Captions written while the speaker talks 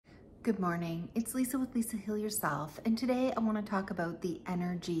Good morning, it's Lisa with Lisahealyourself, and today I want to talk about the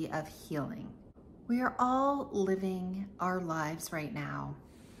energy of healing. We are all living our lives right now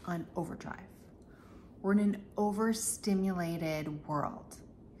on overdrive. We're in an overstimulated world.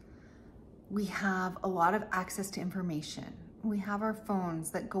 We have a lot of access to information. We have our phones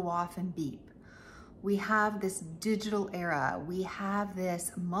that go off and beep. We have this digital era. We have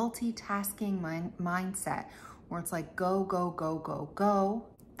this multitasking mindset where it's like go, go, go, go, go.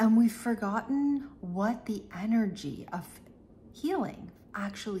 And we've forgotten what the energy of healing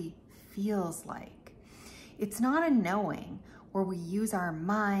actually feels like. It's not a knowing where we use our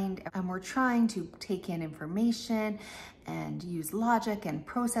mind and we're trying to take in information and use logic and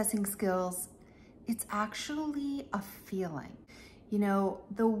processing skills. It's actually a feeling. You know,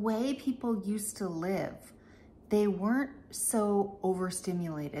 the way people used to live, they weren't so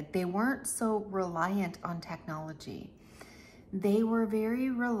overstimulated. They weren't so reliant on technology. They were very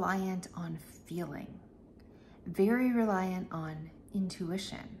reliant on feeling, very reliant on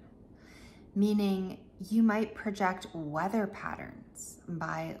intuition, meaning you might project weather patterns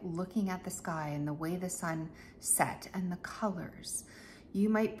by looking at the sky and the way the sun set and the colors. You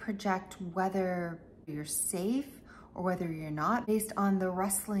might project whether you're safe or whether you're not based on the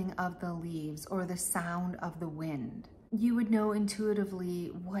rustling of the leaves or the sound of the wind. You would know intuitively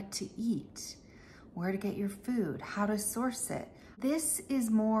what to eat, where to get your food, how to source it. This is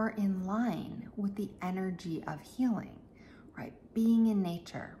more in line with the energy of healing, right? Being in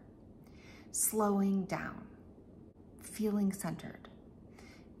nature, slowing down, feeling centered,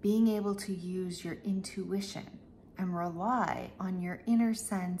 being able to use your intuition and rely on your inner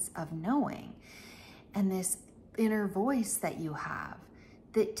sense of knowing and this inner voice that you have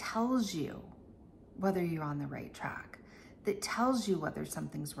that tells you whether you're on the right track, that tells you whether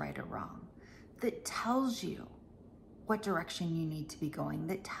something's right or wrong, that tells you what direction you need to be going,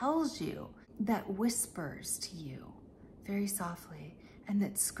 that tells you, that whispers to you very softly, and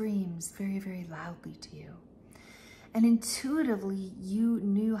that screams very, very loudly to you. And intuitively, you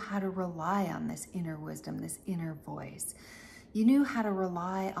knew how to rely on this inner wisdom, this inner voice. You knew how to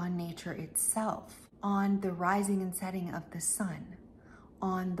rely on nature itself, on the rising and setting of the sun,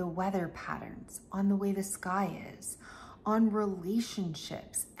 on the weather patterns, on the way the sky is, on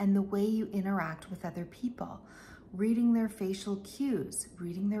relationships and the way you interact with other people, reading their facial cues,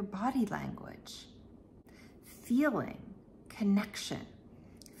 reading their body language, feeling connection,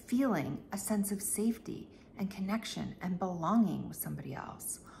 feeling a sense of safety and connection and belonging with somebody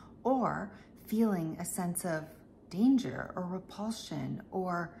else, or feeling a sense of danger or repulsion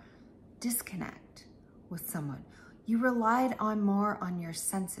or disconnect with someone. You relied more on your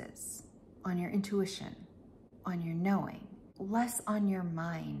senses, on your intuition, on your knowing, less on your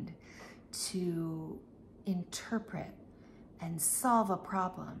mind to interpret and solve a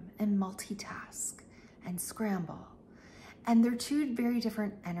problem and multitask and scramble. And they're two very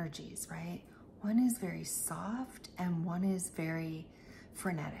different energies, right? One is very soft and one is very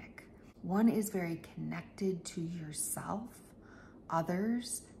frenetic. One is very connected to yourself,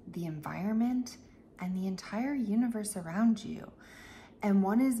 others, the environment, and the entire universe around you. And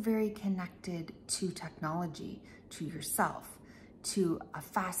one is very connected to technology, to yourself, to a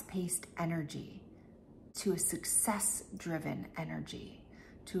fast-paced energy, to a success-driven energy,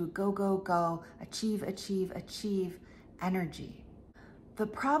 to a go, go, go, achieve, achieve, achieve energy. The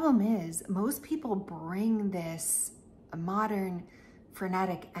problem is most people bring this modern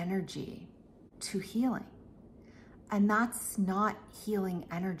frenetic energy to healing, and that's not healing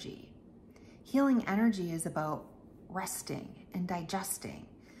energy. Healing energy is about resting and digesting.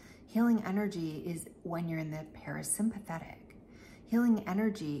 Healing energy is when you're in the parasympathetic. Healing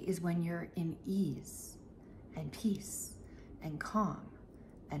energy is when you're in ease and peace and calm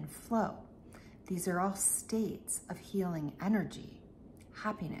and flow. These are all states of healing energy,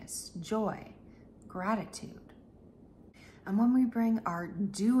 happiness, joy, gratitude. And when we bring our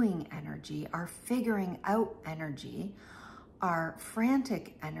doing energy, our figuring out energy, our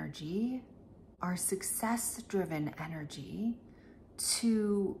frantic energy, our success-driven energy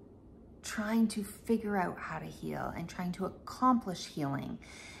to trying to figure out how to heal and trying to accomplish healing,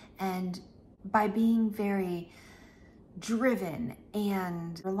 and by being very driven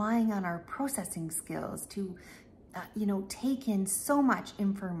and relying on our processing skills to take in so much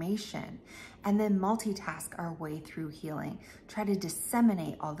information and then multitask our way through healing, try to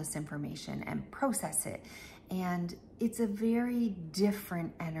disseminate all this information and process it. And it's a very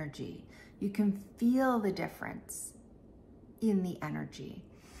different energy. You can feel the difference in the energy.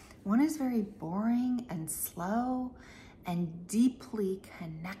 One is very boring and slow and deeply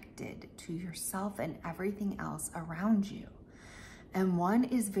connected to yourself and everything else around you. And one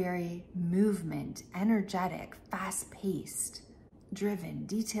is very movement, energetic, fast-paced, driven,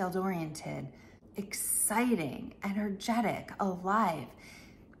 detailed-oriented, exciting, energetic, alive.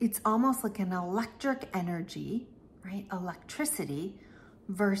 It's almost like an electric energy, right? Electricity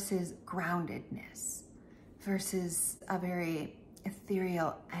versus groundedness, versus a very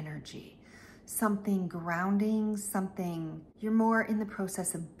ethereal energy. Something grounding, something you're more in the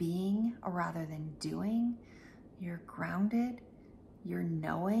process of being rather than doing. You're grounded, you're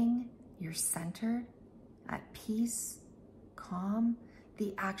knowing, you're centered, at peace, calm.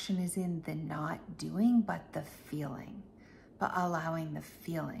 The action is in the not doing, but the feeling, but allowing the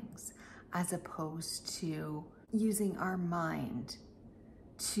feelings, as opposed to using our mind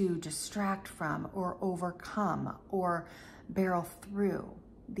to distract from or overcome or barrel through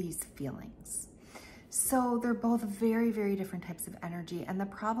these feelings. So they're both very, very different types of energy. And the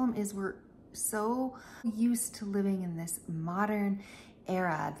problem is we're so used to living in this modern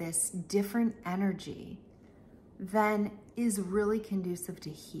era, this different energy, than is really conducive to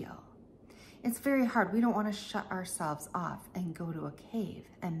heal. It's very hard. We don't want to shut ourselves off and go to a cave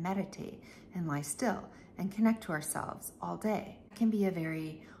and meditate and lie still and connect to ourselves all day. It can be a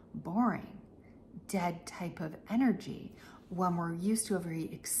very boring, dead type of energy when we're used to a very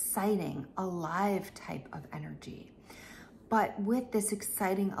exciting, alive type of energy. But with this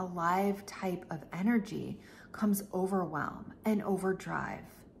exciting, alive type of energy comes overwhelm and overdrive.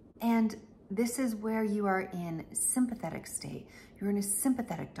 And this is where you are in sympathetic state. You're in a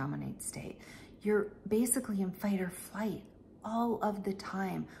sympathetic dominate state. You're basically in fight or flight all of the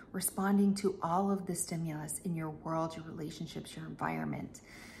time, responding to all of the stimulus in your world, your relationships, your environment.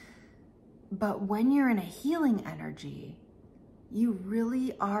 But when you're in a healing energy, you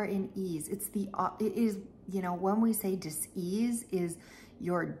really are in ease. It is, when we say dis-ease, is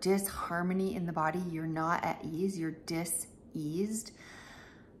your disharmony in the body. You're not at ease, you're dis-eased.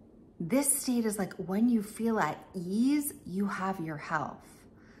 This state is like when you feel at ease, you have your health.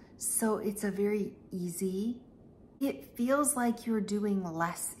 So it's a very easy, it feels like you're doing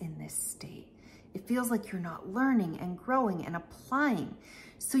less in this state. It feels like you're not learning and growing and applying.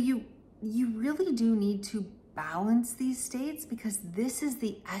 So you really do need to balance these states, because this is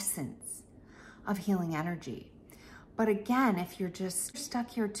the essence of healing energy. But again, if you're just stuck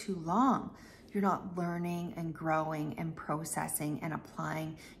here too long, you're not learning and growing and processing and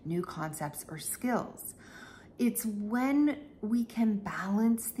applying new concepts or skills. It's when we can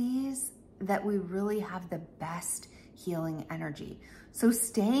balance these that we really have the best healing energy. So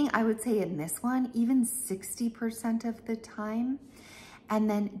staying, I would say in this one, even 60% of the time, and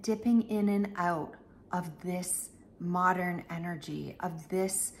then dipping in and out of this modern energy, of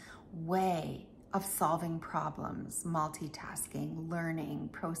this way of solving problems, multitasking, learning,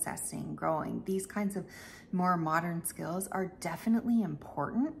 processing, growing. These kinds of more modern skills are definitely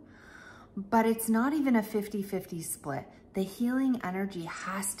important, but it's not even a 50-50 split. The healing energy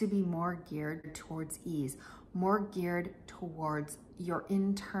has to be more geared towards ease, more geared towards your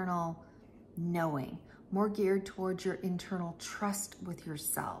internal knowing, more geared towards your internal trust with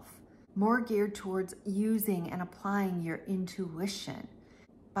yourself, more geared towards using and applying your intuition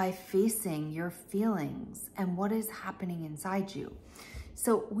by facing your feelings and what is happening inside you.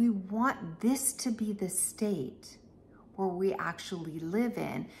 So we want this to be the state where we actually live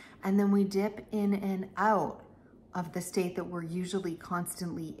in, and then we dip in and out of the state that we're usually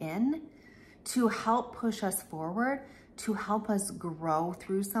constantly in to help push us forward, to help us grow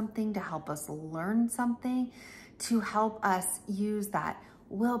through something, to help us learn something, to help us use that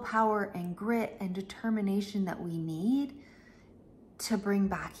willpower and grit and determination that we need to bring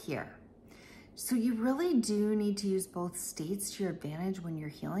back here. So you really do need to use both states to your advantage when you're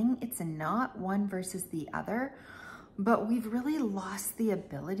healing. It's not one versus the other, but we've really lost the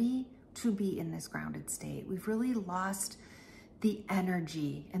ability to be in this grounded state. We've really lost the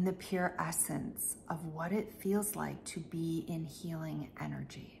energy and the pure essence of what it feels like to be in healing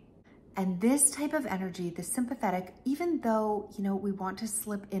energy. And this type of energy, the sympathetic, even though, we want to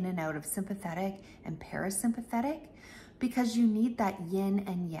slip in and out of sympathetic and parasympathetic, because you need that yin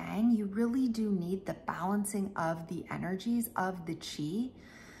and yang, you really do need the balancing of the energies of the chi.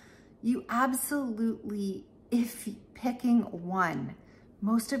 You absolutely, if picking one,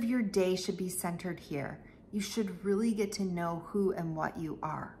 most of your day should be centered here. You should really get to know who and what you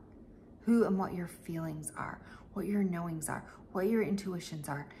are, who and what your feelings are, what your knowings are, what your intuitions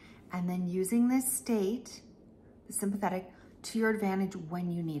are, and then using this state, the sympathetic, to your advantage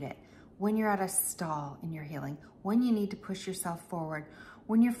when you need it, when you're at a stall in your healing, when you need to push yourself forward,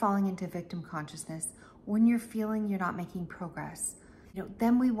 when you're falling into victim consciousness, when you're feeling you're not making progress.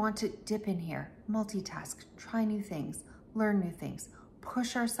 Then we want to dip in here, multitask, try new things, learn new things,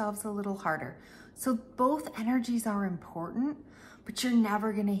 push ourselves a little harder. So both energies are important, but you're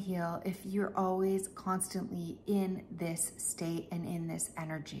never gonna heal if you're always constantly in this state and in this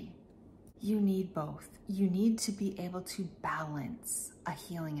energy. You need both. You need to be able to balance a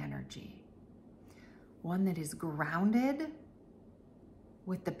healing energy. One that is grounded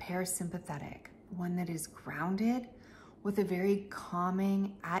with the parasympathetic, one that is grounded with a very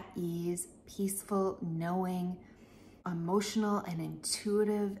calming, at ease, peaceful, knowing, emotional and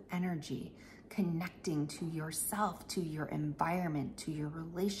intuitive energy, connecting to yourself, to your environment, to your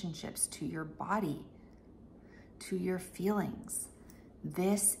relationships, to your body, to your feelings.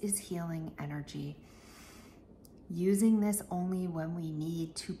 This is healing energy. Using this only when we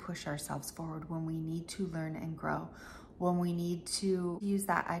need to push ourselves forward, when we need to learn and grow, when we need to use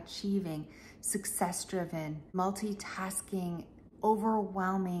that achieving, success-driven, multitasking,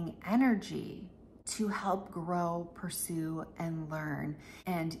 overwhelming energy to help grow, pursue, and learn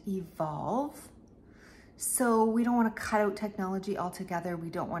and evolve. So we don't want to cut out technology altogether. We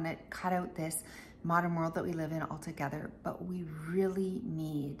don't want to cut out this modern world that we live in altogether, but we really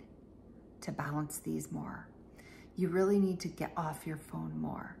need to balance these more. You really need to get off your phone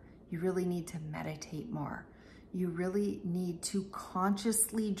more. You really need to meditate more. You really need to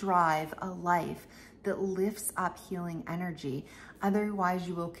consciously drive a life that lifts up healing energy. Otherwise,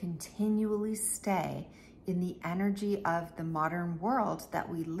 you will continually stay in the energy of the modern world that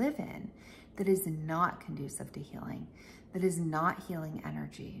we live in that is not conducive to healing, that is not healing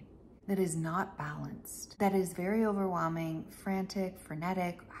energy, that is not balanced, that is very overwhelming, frantic,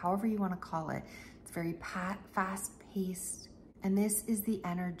 frenetic, however you want to call it. It's very fast-paced. And this is the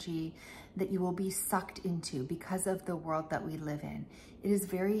energy that you will be sucked into because of the world that we live in. It is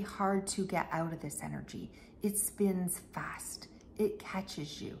very hard to get out of this energy. It spins fast. It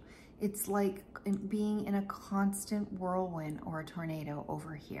catches you. It's like being in a constant whirlwind or a tornado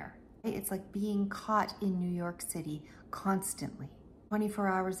over here. It's like being caught in New York City constantly. 24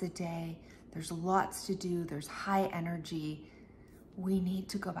 hours a day, there's lots to do, there's high energy. We need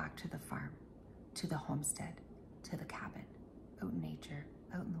to go back to the farm, to the homestead, to the cabin, out in nature,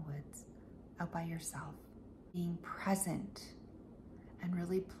 out in the woods, out by yourself, being present and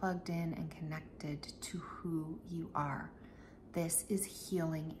really plugged in and connected to who you are. This is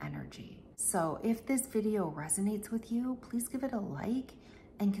healing energy. So if this video resonates with you, please give it a like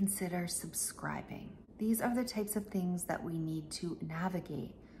and consider subscribing. These are the types of things that we need to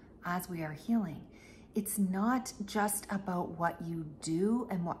navigate as we are healing. It's not just about what you do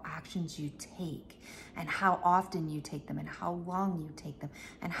and what actions you take and how often you take them and how long you take them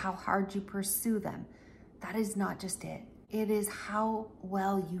and how hard you pursue them. That is not just it. It is how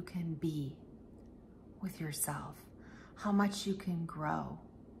well you can be with yourself, how much you can grow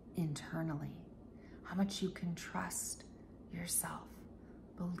internally, how much you can trust yourself,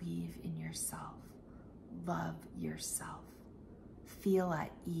 believe in yourself, love yourself, feel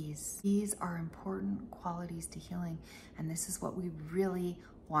at ease. These are important qualities to healing, and this is what we really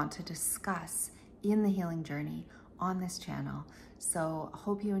want to discuss in the healing journey on this channel. So I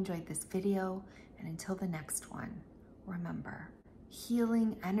hope you enjoyed this video, and until the next one, remember,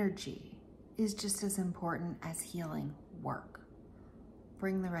 healing energy is just as important as healing work.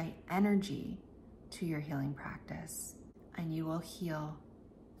 Bring the right energy to your healing practice, and you will heal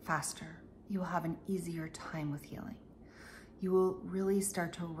faster. You will have an easier time with healing. You will really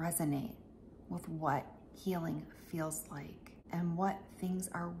start to resonate with what healing feels like and what things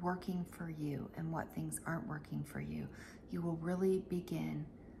are working for you and what things aren't working for you. You will really begin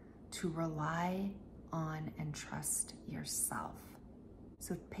to rely on and trust yourself.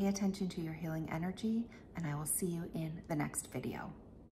 So pay attention to your healing energy, and I will see you in the next video.